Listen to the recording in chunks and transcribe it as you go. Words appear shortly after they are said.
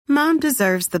Mom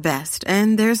deserves the best,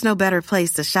 and there's no better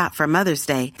place to shop for Mother's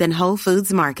Day than Whole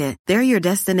Foods Market. They're your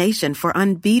destination for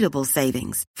unbeatable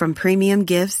savings, from premium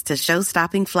gifts to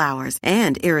show-stopping flowers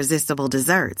and irresistible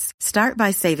desserts. Start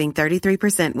by saving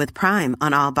 33% with Prime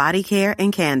on all body care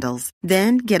and candles.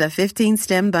 Then get a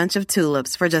 15-stem bunch of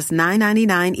tulips for just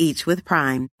 $9.99 each with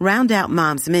Prime. Round out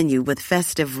Mom's menu with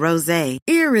festive rosé,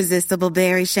 irresistible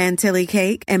berry chantilly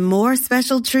cake, and more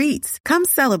special treats. Come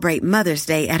celebrate Mother's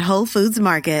Day at Whole Foods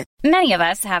Market. Many of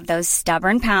us have those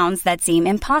stubborn pounds that seem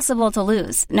impossible to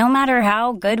lose, no matter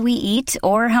how good we eat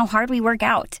or how hard we work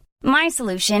out. My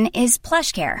solution is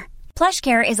PlushCare.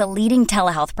 PlushCare is a leading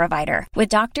telehealth provider with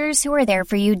doctors who are there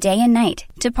for you day and night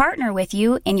to partner with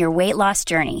you in your weight loss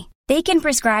journey. They can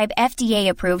prescribe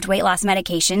FDA-approved weight loss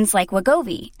medications like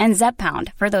Wegovy and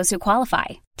Zepbound for those who qualify.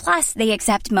 Plus, they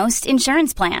accept most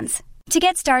insurance plans. To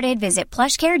get started, visit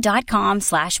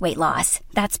plushcare.com/weightloss.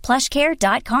 That's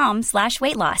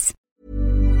plushcare.com/weightloss.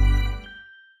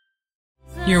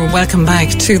 You're welcome back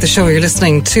to the show. You're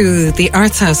listening to the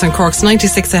Arts House on Cork's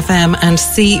 96 FM and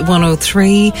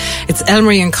C103. It's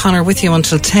Elmarie and Connor with you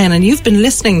until 10, and you've been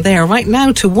listening there right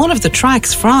now to one of the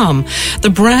tracks from the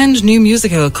brand new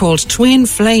musical called Twin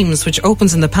Flames, which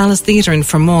opens in the Palace Theatre in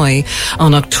Fermoy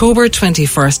on October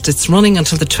 21st. It's running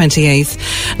until the 28th.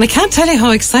 And I can't tell you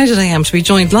how excited I am to be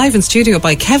joined live in studio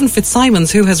by Kevin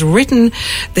Fitzsimons, who has written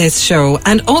this show,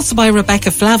 and also by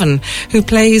Rebecca Flavin, who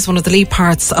plays one of the lead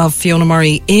parts of Fiona Murray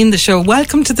in the show.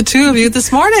 Welcome to the two of you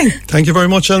this morning. Thank you very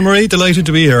much, Elmarie. Delighted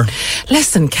to be here.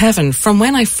 Listen, Kevin, from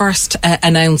when I first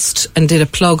announced and did a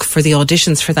plug for the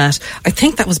auditions for that, I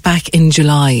think that was back in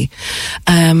July.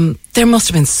 There must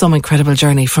have been some incredible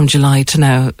journey from July to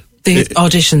now. The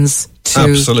auditions to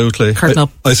absolutely curtain up.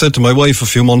 I said to my wife a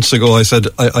few months ago, I said,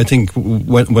 I think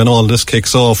when all this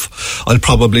kicks off, I'll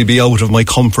probably be out of my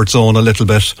comfort zone a little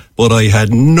bit, but I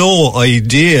had no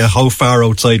idea how far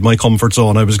outside my comfort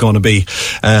zone I was going to be.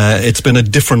 It's been a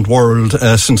different world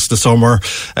since the summer.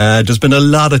 There's been a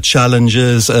lot of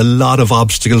challenges, a lot of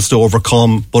obstacles to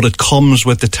overcome, but it comes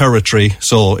with the territory,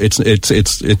 so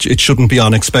it shouldn't be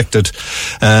unexpected.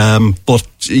 But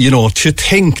you know, to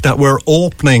think that we're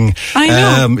opening,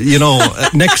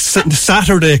 next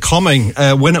Saturday coming,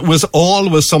 when it was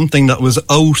always something that was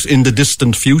out in the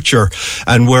distant future,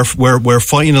 and we're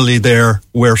finally there.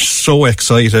 We're so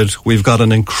excited. We've got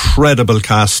an incredible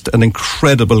cast, an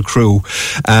incredible crew,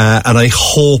 and I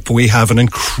hope we have an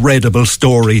incredible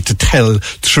story to tell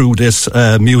through this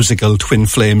musical, Twin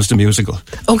Flames, the musical.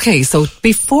 Okay, so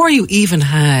before you even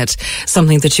had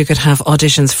something that you could have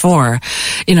auditions for,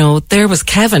 you know, there was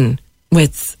Kevin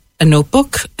with a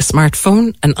notebook, a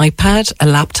smartphone, an iPad, a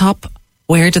laptop.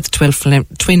 Where did the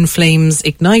Twin Flames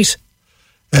ignite?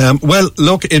 Well,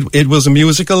 look, it was a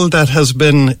musical that has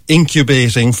been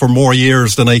incubating for more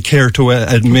years than I care to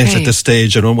admit at this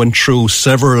stage. And it went through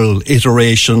several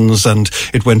iterations, and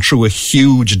it went through a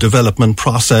huge development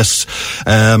process.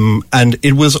 And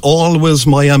it was always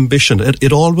my ambition.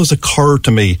 It always occurred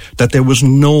to me that there was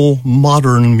no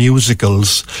modern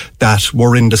musicals that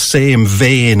were in the same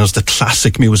vein as the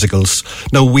classic musicals.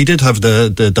 Now, we did have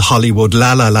the Hollywood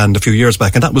La La Land a few years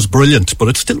back, and that was brilliant, but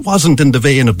it still wasn't in the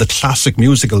vein of the classic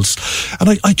musicals. And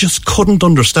I just couldn't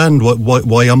understand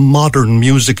why a modern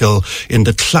musical in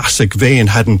the classic vein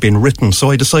hadn't been written. So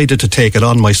I decided to take it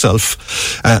on myself.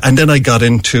 And then I got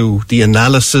into the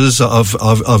analysis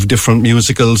of different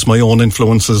musicals. My own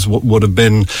influences would have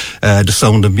been The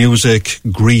Sound of Music,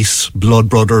 Grease, Blood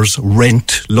Brothers,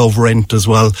 Rent, love Rent as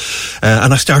well.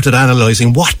 And I started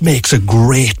analysing what makes a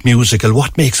great musical,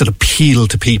 what makes it appeal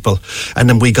to people. And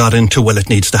then we got into, well, it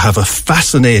needs to have a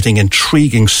fascinating,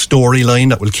 intriguing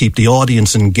storyline that will keep the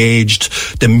audience engaged.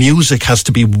 The music has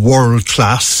to be world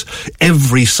class.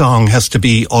 Every song has to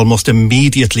be almost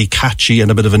immediately catchy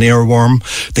and a bit of an earworm.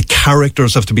 The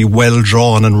characters have to be well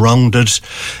drawn and rounded.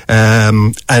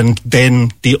 And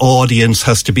then the audience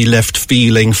has to be left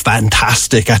feeling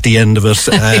fantastic at the end of it,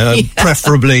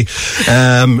 preferably.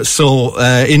 So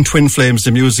in Twin Flames,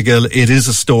 the musical, it is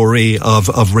a story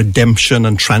of redemption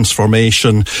and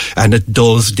transformation, and it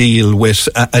does deal with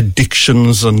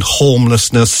addictions and homelessness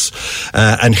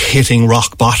and hitting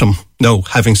rock bottom. No,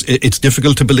 it's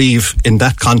difficult to believe in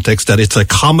that context that it's a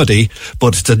comedy,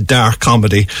 but it's a dark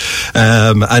comedy,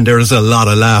 and there is a lot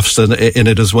of laughs in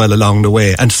it as well along the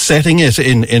way. And setting it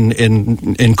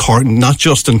in Cork, not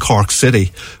just in Cork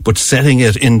City, but setting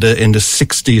it in the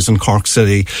 60s in Cork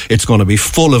City, it's going to be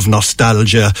full of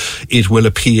nostalgia. It will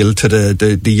appeal to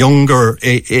the younger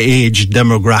age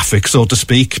demographic, so to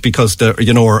speak, because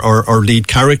our lead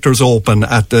characters open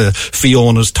at the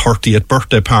Fiona's 30th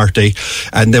birthday party,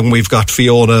 and then we've got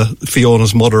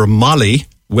Fiona's mother, Molly,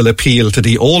 will appeal to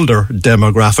the older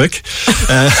demographic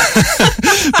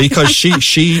because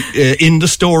she in the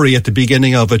story at the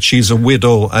beginning of it, she's a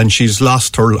widow and she's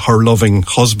lost her loving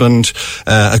husband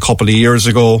a couple of years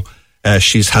ago.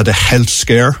 She's had a health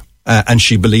scare and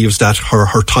she believes that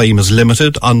her time is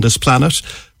limited on this planet.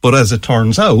 But as it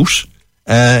turns out,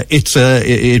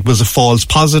 it was a false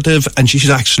positive and she's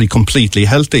actually completely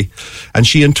healthy. And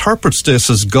she interprets this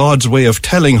as God's way of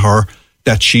telling her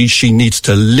that she needs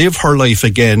to live her life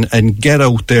again and get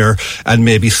out there and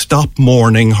maybe stop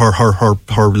mourning her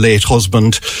late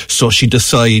husband. So she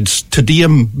decides,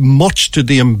 much to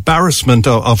the embarrassment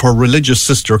of her religious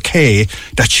sister Kay,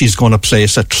 that she's going to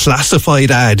place a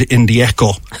classified ad in the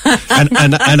Echo.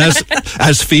 and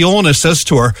as Fiona says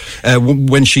to her,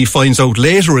 when she finds out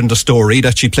later in the story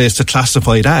that she placed a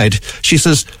classified ad, she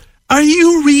says, "Are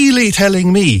you really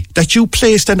telling me that you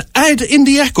placed an ad in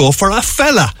the Echo for a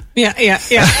fella?" Yeah.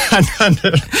 and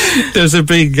there's a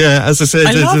big, as I said,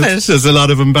 there's a lot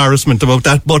of embarrassment about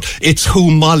that, but it's who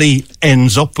Molly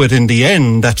ends up with in the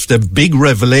end. That's the big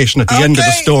revelation at the end of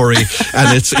the story,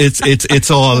 and it's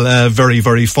all very,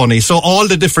 very funny. So all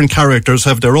the different characters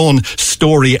have their own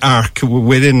story arc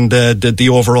within the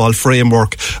overall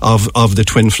framework of the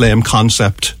twin flame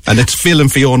concept, and it's Phil and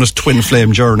Fiona's twin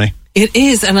flame journey. It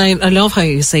is, and I love how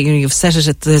you say, you've set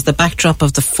it, there's the backdrop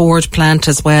of the Ford plant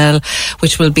as well,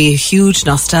 which will be a huge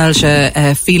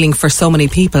nostalgia feeling for so many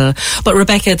people. But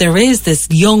Rebecca, there is this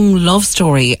young love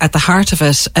story at the heart of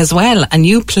it as well, and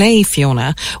you play,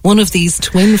 Fiona, one of these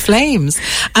twin flames.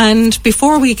 And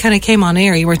before we kind of came on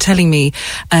air, you were telling me,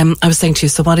 I was saying to you,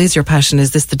 so what is your passion?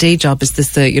 Is this the day job? Is this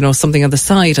the, something on the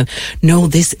side? And no,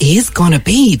 this is going to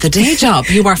be the day job.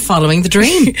 You are following the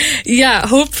dream. Yeah,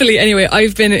 hopefully. Anyway,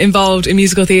 I've been involved in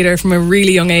musical theatre from a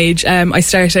really young age. I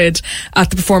started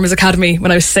at the Performers Academy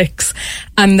when I was 6,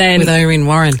 and then with Irene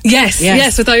Warren. Yes,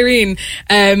 with Irene.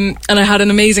 And I had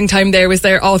an amazing time there. Was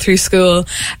there all through school,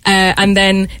 and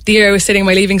then the year I was sitting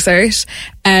my leaving cert,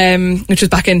 which was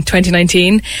back in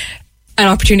 2019, an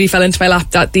opportunity fell into my lap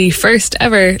that the first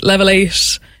ever Level 8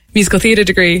 musical theatre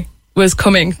degree was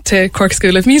coming to Cork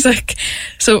School of Music.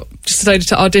 So just decided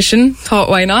to audition, thought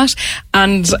why not,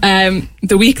 and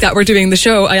the week that we're doing the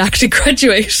show I actually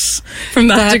graduate from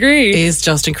that degree. Is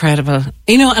just incredible.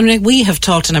 I mean, we have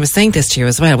talked, and I was saying this to you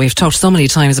as well, we've talked so many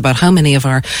times about how many of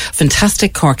our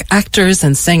fantastic Cork actors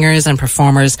and singers and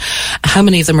performers, how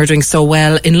many of them are doing so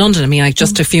well in London. I mean, like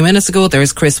just a few minutes ago there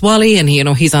was Chris Wally, and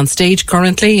he's on stage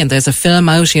currently, and there's a film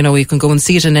out, you can go and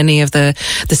see it in any of the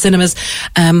cinemas,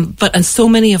 and so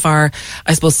many of our,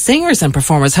 I suppose, singers and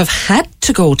performers have had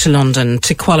to go to London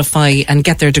to qualify and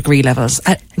get their degree levels.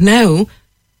 Now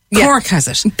Cork has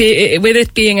it. With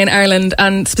it being in Ireland,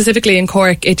 and specifically in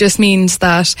Cork, it just means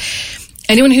that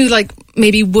anyone who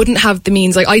maybe wouldn't have the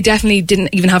means, I definitely didn't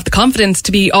even have the confidence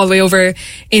to be all the way over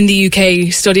in the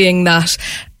UK studying that,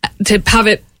 to have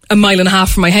it a mile and a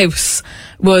half from my house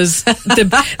was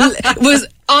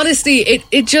honestly,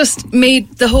 it just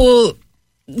made the whole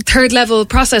third level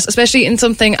process, especially in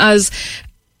something as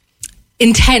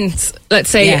intense,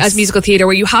 let's say, as musical theatre,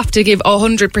 where you have to give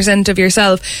 100% of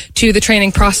yourself to the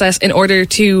training process in order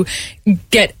to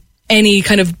get any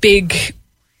kind of big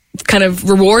kind of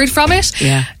reward from it.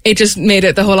 It just made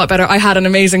it the whole lot better. I had an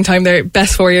amazing time there,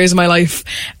 best 4 years of my life.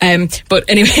 But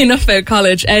anyway, enough about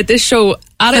college. This show,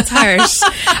 at its heart,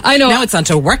 I know now it's on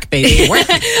to work, baby. Work.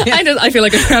 I feel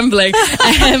like I'm rambling.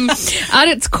 At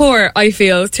its core, I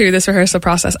feel, through this rehearsal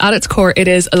process, at its core, it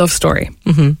is a love story.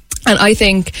 And I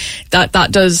think that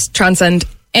does transcend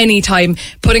any time.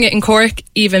 Putting it in Cork,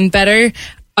 even better.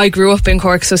 I grew up in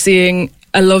Cork, so seeing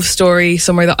a love story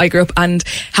somewhere that I grew up and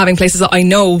having places that I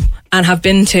know and have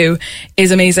been to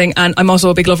is amazing. And I'm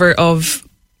also a big lover of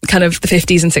kind of the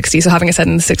 50s and 60s, so having it set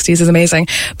in the 60s is amazing.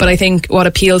 But I think what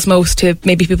appeals most to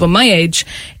maybe people my age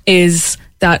is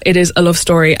that it is a love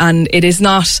story, and it's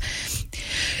not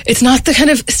the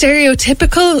kind of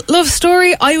stereotypical love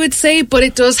story, I would say, but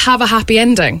it does have a happy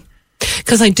ending.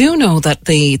 Because I do know that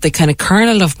the kind of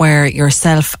kernel of where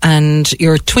yourself and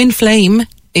your twin flame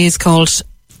is called,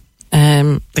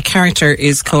 the character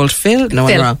is called Phil. No,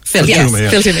 Phil. I'm wrong. Phil, yes.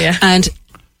 yes. Phil Toomey, yeah. And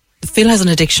Phil has an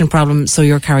addiction problem, so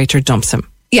your character dumps him.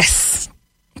 Yes.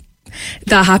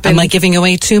 That happened. Am I giving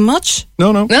away too much? No.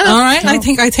 All right. No. I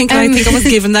think I was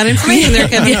given that information there,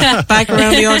 Kevin. Back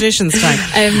around the auditions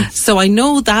time. So I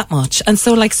know that much. And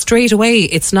so straight away,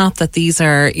 it's not that these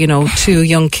are, two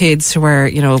young kids who are,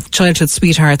 childhood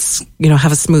sweethearts,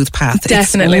 have a smooth path.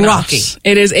 Definitely it's not. rocky.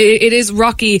 It is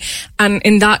rocky. And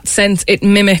in that sense, it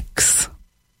mimics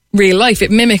real life.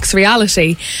 It mimics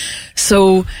reality.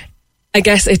 So I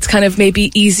guess it's kind of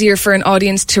maybe easier for an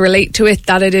audience to relate to it,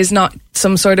 that it is not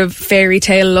some sort of fairy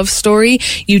tale love story.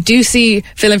 You do see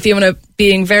Phil and Fiona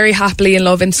being very happily in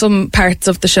love in some parts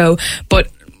of the show, but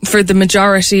for the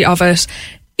majority of it,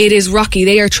 it is rocky.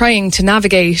 They are trying to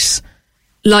navigate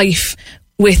life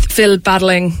with Phil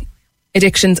battling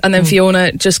addictions, and then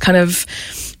Fiona just kind of,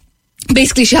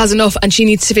 basically she has enough and she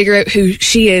needs to figure out who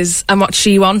she is and what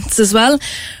she wants as well.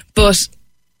 But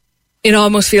it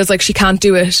almost feels like she can't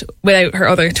do it without her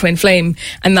other twin flame,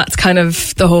 and that's kind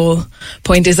of the whole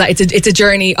point, is that it's a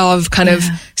journey of kind of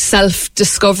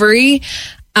self-discovery.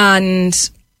 And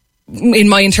in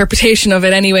my interpretation of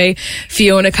it anyway,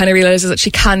 Fiona kind of realises that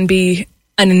she can be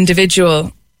an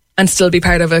individual and still be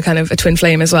part of a kind of a twin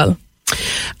flame as well.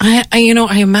 I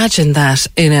imagine that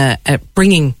in a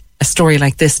bringing a story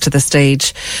like this to the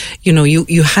stage,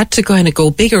 you had to kind of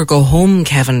go big or go home,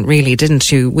 Kevin, really,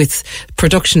 didn't you, with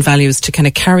production values to kind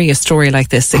of carry a story like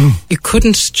this. You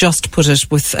couldn't just put it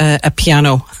with a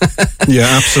piano. Yeah,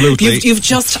 absolutely. You've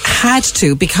just had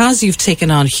to, because you've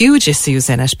taken on huge issues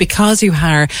in it, because you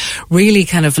are really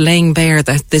kind of laying bare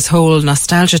this whole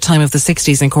nostalgia time of the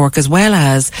 60s in Cork, as well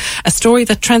as a story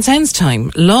that transcends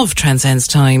time. Love transcends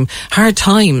time. Hard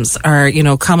times are,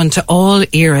 common to all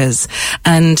eras.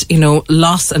 And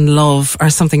loss and love are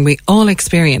something we all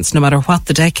experience, no matter what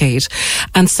the decade.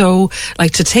 And so,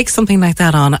 like, to take something like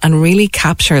that on and really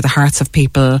capture the hearts of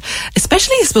people,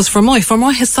 especially, I suppose, Fermoy.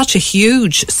 Fermoy has such a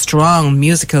huge, strong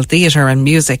musical theatre and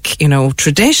music,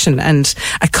 tradition and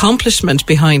accomplishment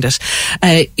behind it.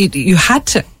 You had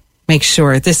to make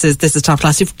sure this is top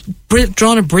class. You've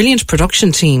drawn a brilliant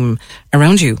production team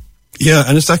around you. Yeah,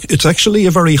 and it's actually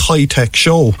a very high-tech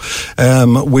show.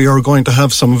 We are going to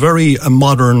have some very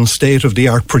modern,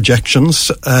 state-of-the-art projections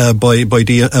by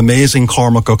the amazing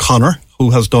Cormac O'Connor, who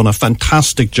has done a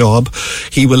fantastic job.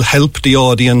 He will help the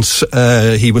audience.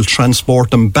 He will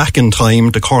transport them back in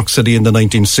time to Cork City in the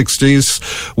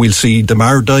 1960s. We'll see the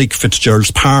Mardyke, Fitzgerald's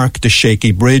Park, the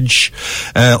Shaky Bridge,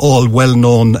 all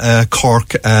well-known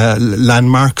Cork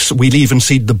landmarks. We'll even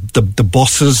see the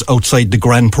buses outside the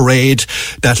Grand Parade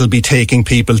that'll be taking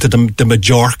people to the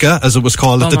Majorca, as it was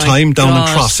called at the time, down in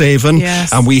Crosshaven.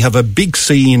 Yes. And we have a big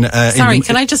scene. Sorry,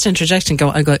 can I just interject and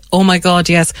go, oh my God,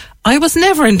 yes. I was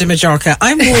never into Majorca.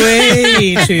 I'm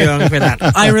way too young for that.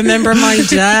 I remember my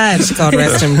dad, God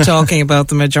rest him, talking about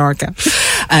the Majorca.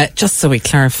 Just so we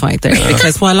clarified there,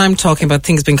 because while I'm talking about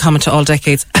things being common to all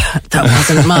decades, that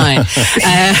wasn't mine.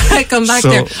 Come back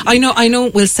there. I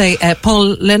know. We'll say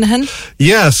Paul Linehan.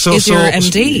 Yeah, is your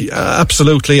MD?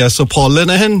 Absolutely. Yeah. So Paul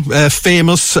Linehan,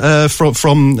 famous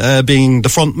from being the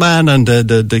front man and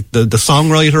the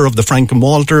songwriter of the Frank and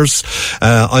Walters.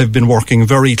 I've been working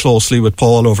very closely with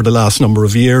Paul over the last number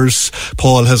of years.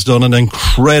 Paul has done an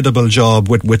incredible job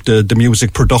with the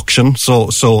music production. So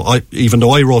even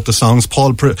though I wrote the songs,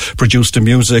 Paul produced the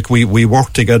music. We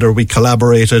worked together. We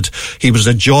collaborated. He was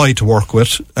a joy to work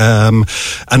with. And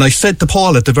I said to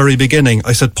Paul at the very beginning,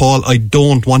 I said, Paul, I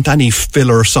don't want any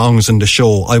filler songs in the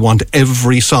show. I want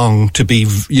every song to be,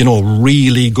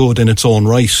 really good in its own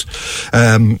right.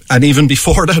 And even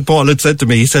before that, Paul had said to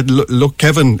me, he said, look,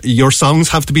 Kevin, your songs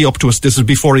have to be up to us. This is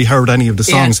before he heard any of the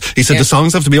songs. He said, the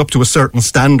songs have to be up to a certain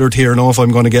standard here now if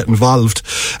I'm going to get involved.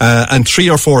 And 3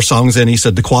 or 4 songs in, he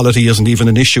said, the quality isn't even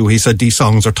an issue. He said, these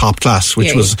songs are top class,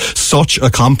 which was such a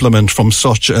compliment from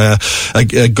such a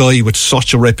guy with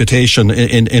such a reputation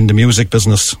in the music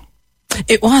business.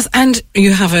 It was, and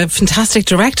you have a fantastic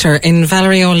director in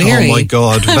Valerie O'Leary. Oh my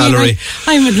God, Valerie!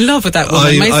 I'm in love with that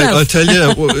woman myself. I tell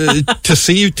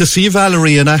you, to see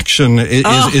Valerie in action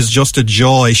is just a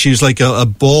joy. She's like a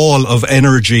ball of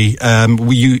energy.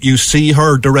 You see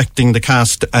her directing the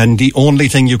cast, and the only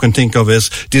thing you can think of is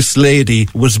this lady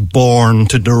was born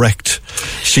to direct.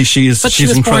 She's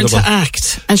incredible. Born to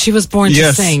act, and she was born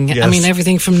to sing. Yes. I mean,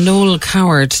 everything from Noel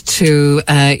Coward to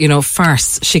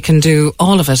farce. She can do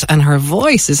all of it, and her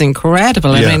voice is incredible.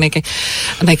 I mean,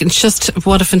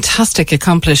 what a fantastic,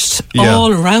 accomplished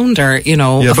all-rounder,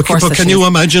 But can you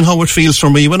imagine how it feels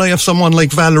for me when I have someone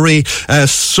like Valerie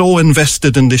so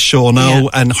invested in this show now,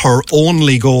 and her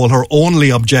only goal, her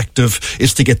only objective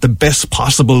is to get the best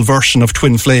possible version of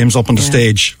Twin Flames up on the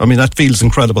stage. I mean, that feels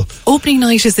incredible. Opening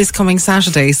night is this coming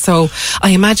Saturday, so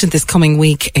I imagine this coming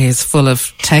week is full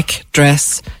of tech,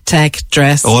 dress,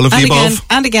 all of the above,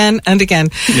 and again,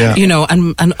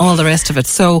 and all the rest rest of it.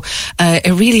 So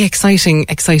a really exciting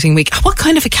week. What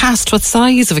kind of a cast? What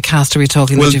size of a cast are we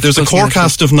talking? Well, there's a core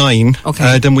cast of 9.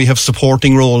 Okay. Then we have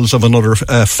supporting roles of another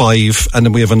 5, and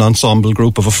then we have an ensemble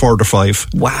group of a further 5.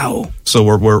 Wow! So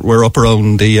we're up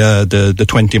around the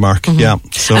 20 mark. Mm-hmm. Yeah.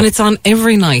 So, and it's on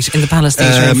every night in the Palace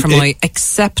Theatre in Fermoy,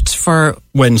 except for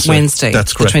Wednesday.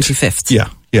 That's correct. The 25th. Yeah.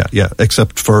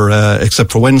 Except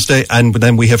for Wednesday, and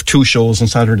then we have 2 shows on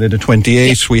Saturday the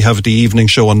 28th. We have the evening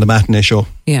show and the matinee show.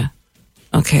 Yeah.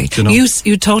 Okay.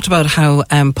 You talked about how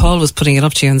Paul was putting it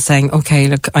up to you and saying, okay,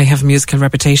 look, I have a musical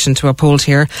reputation to uphold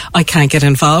here. I can't get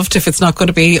involved if it's not going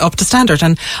to be up to standard.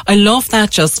 And I love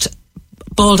that just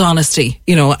bald honesty,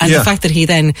 and the fact that he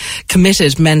then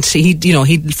committed meant he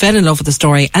fell in love with the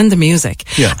story and the music.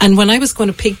 Yeah. And when I was going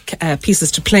to pick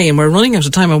pieces to play, and we're running out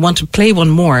of time, I want to play one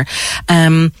more.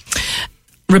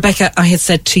 Rebecca, I had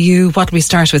said to you, what do we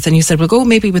start with? And you said, we'll go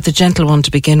maybe with the gentle one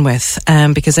to begin with,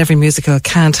 because every musical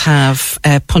can't have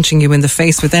punching you in the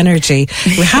face with energy.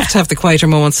 We have to have the quieter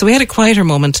moments. So we had a quieter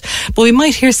moment, but we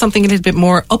might hear something a little bit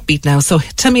more upbeat now. So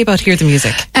tell me about Hear the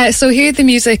Music. So Hear the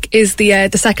Music is the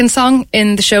second song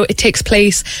in the show. It takes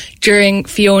place during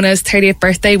Fiona's 30th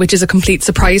birthday, which is a complete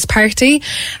surprise party.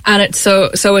 And it's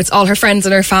so it's all her friends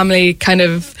and her family kind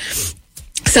of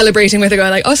celebrating with her, going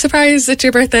like, oh, surprise, it's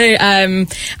your birthday,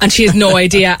 and she has no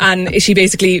idea, and she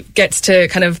basically gets to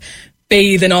kind of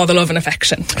bathe in all the love and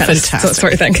affection. Fantastic.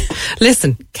 Sort of thing.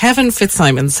 Listen, Kevin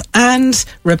Fitzsimons and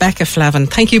Rebecca Flavin,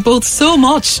 thank you both so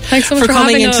much, Thanks so much for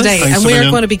coming in today. Thanks and we're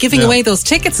going to be giving away those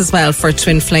tickets as well for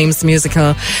Twin Flames the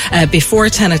musical before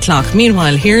 10 o'clock.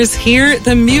 Meanwhile, here's Hear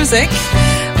the Music.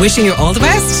 Wishing you all the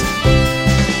best.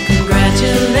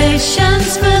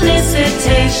 Congratulations,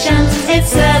 felicitations, it's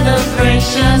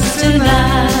celebrations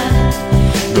tonight.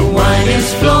 The wine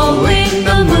is flowing,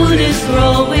 the mood is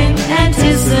growing,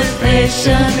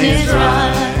 anticipation is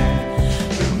right.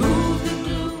 Remove the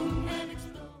gloom and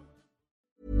explode.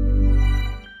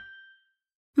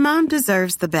 Mom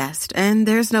deserves the best, and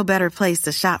there's no better place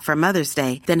to shop for Mother's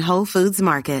Day than Whole Foods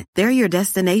Market. They're your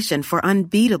destination for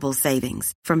unbeatable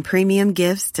savings, from premium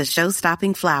gifts to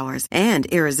show-stopping flowers and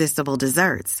irresistible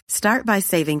desserts. Start by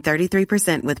saving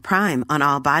 33% with Prime on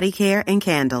all body care and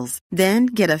candles. Then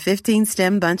get a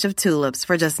 15-stem bunch of tulips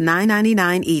for just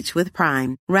 $9.99 each with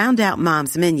Prime. Round out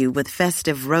Mom's menu with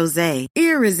festive rosé,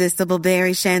 irresistible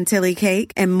berry chantilly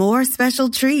cake, and more special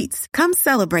treats. Come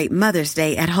celebrate Mother's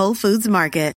Day at Whole Foods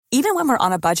Market. Even when we're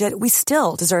on a budget, we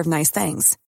still deserve nice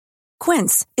things.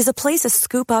 Quince is a place to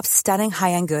scoop up stunning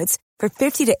high-end goods for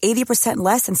 50 to 80%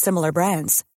 less than similar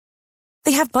brands.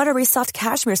 They have buttery soft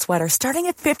cashmere sweaters starting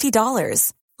at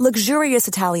 $50, luxurious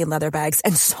Italian leather bags,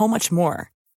 and so much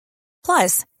more.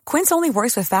 Plus, Quince only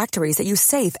works with factories that use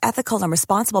safe, ethical, and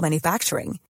responsible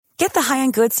manufacturing. Get the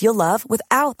high-end goods you'll love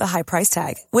without the high price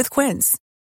tag with Quince.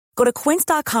 Go to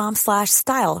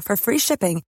quince.com/style for free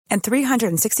shipping and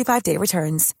 365-day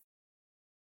returns.